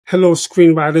Hello,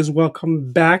 screenwriters.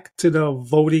 Welcome back to the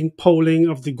voting polling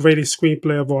of the greatest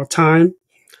screenplay of all time.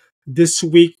 This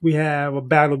week, we have a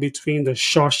battle between The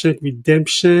Shawshank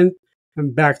Redemption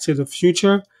and Back to the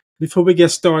Future. Before we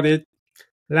get started,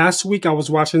 last week I was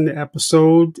watching the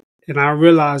episode and I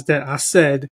realized that I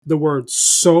said the word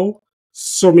so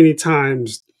many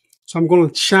times. So I'm going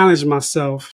to challenge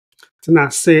myself to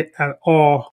not say it at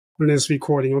all on this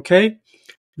recording, okay?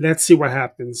 Let's see what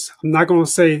happens. I'm not going to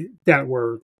say that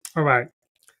word. All right,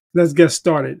 let's get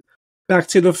started. Back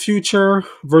to the Future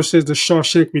versus The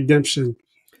Shawshank Redemption.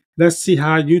 Let's see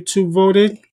how YouTube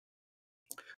voted.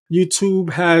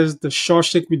 YouTube has The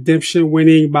Shawshank Redemption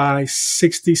winning by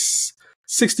 60%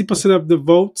 of the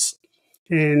votes.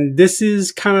 And this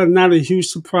is kind of not a huge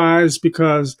surprise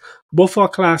because both are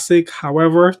classic.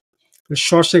 However, The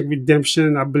Shawshank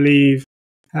Redemption, I believe,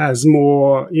 has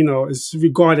more, is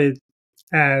regarded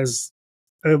as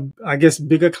I guess,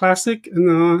 bigger classic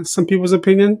in some people's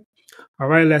opinion. All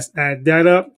right, let's add that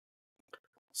up.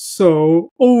 So,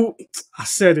 I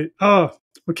said it. Oh,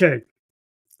 okay.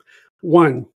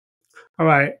 1. All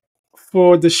right.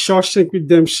 For The Shawshank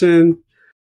Redemption,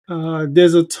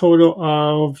 there's a total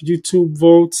of YouTube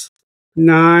votes,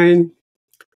 9.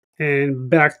 And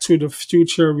Back to the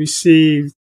Future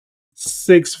received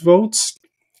 6 votes.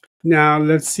 Now,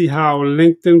 let's see how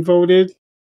LinkedIn voted.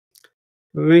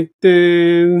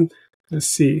 LinkedIn, let's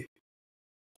see.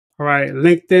 All right,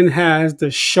 LinkedIn has The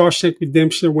Shawshank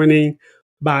Redemption winning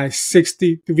by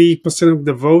 63% of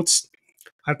the votes.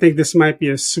 I think this might be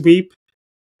a sweep.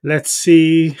 Let's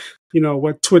see,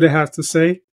 what Twitter has to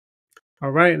say.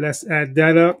 All right, let's add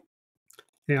that up.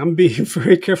 And I'm being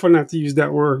very careful not to use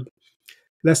that word.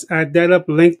 Let's add that up.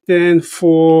 LinkedIn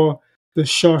for The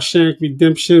Shawshank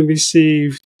Redemption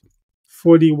received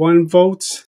 41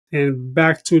 votes, and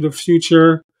Back to the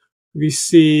Future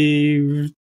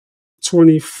received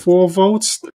 24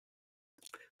 votes.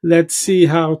 Let's see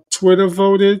how Twitter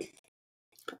voted.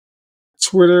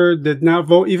 Twitter did not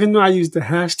vote, even though I used the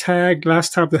hashtag.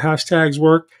 Last time the hashtags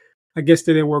worked. I guess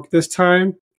they didn't work this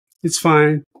time. It's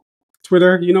fine.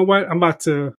 Twitter, you know what? I'm about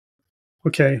to,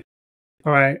 okay.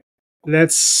 All right.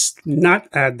 Let's not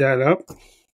add that up.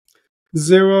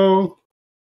 0,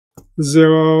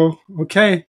 0.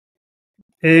 Okay.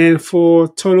 And for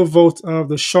total votes of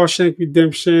The Shawshank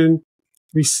Redemption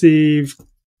received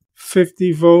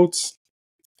 50 votes.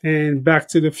 And Back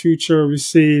to the Future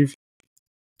received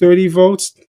 30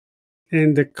 votes.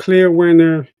 And the clear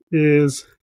winner is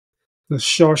The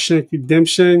Shawshank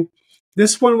Redemption.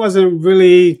 This one wasn't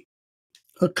really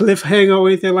a cliffhanger or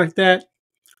anything like that.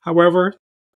 However,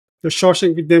 The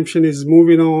Shawshank Redemption is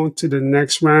moving on to the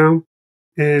next round.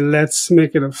 And let's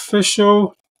make it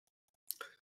official.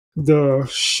 The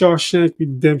Shawshank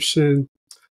Redemption.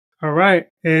 All right.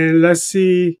 And let's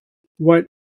see what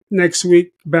next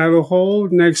week battle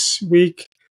hold. Next week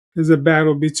is a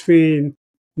battle between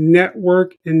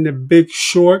Network and The Big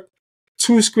Short.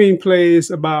 2 screenplays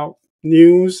about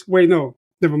news. Wait, no,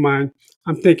 never mind.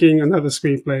 I'm thinking another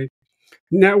screenplay.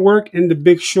 Network and The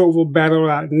Big Short will battle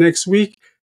out next week.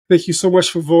 Thank you so much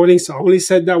for voting. So I only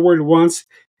said that word once.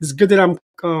 It's good that I'm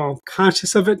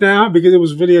conscious of it now because it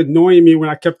was really annoying me when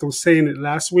I kept on saying it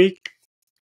last week.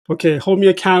 Okay, hold me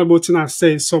accountable to not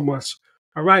say it so much.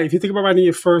 All right, if you think about writing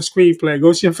your first screenplay,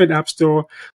 go to your favorite app store,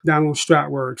 download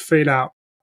Stratword, fade out.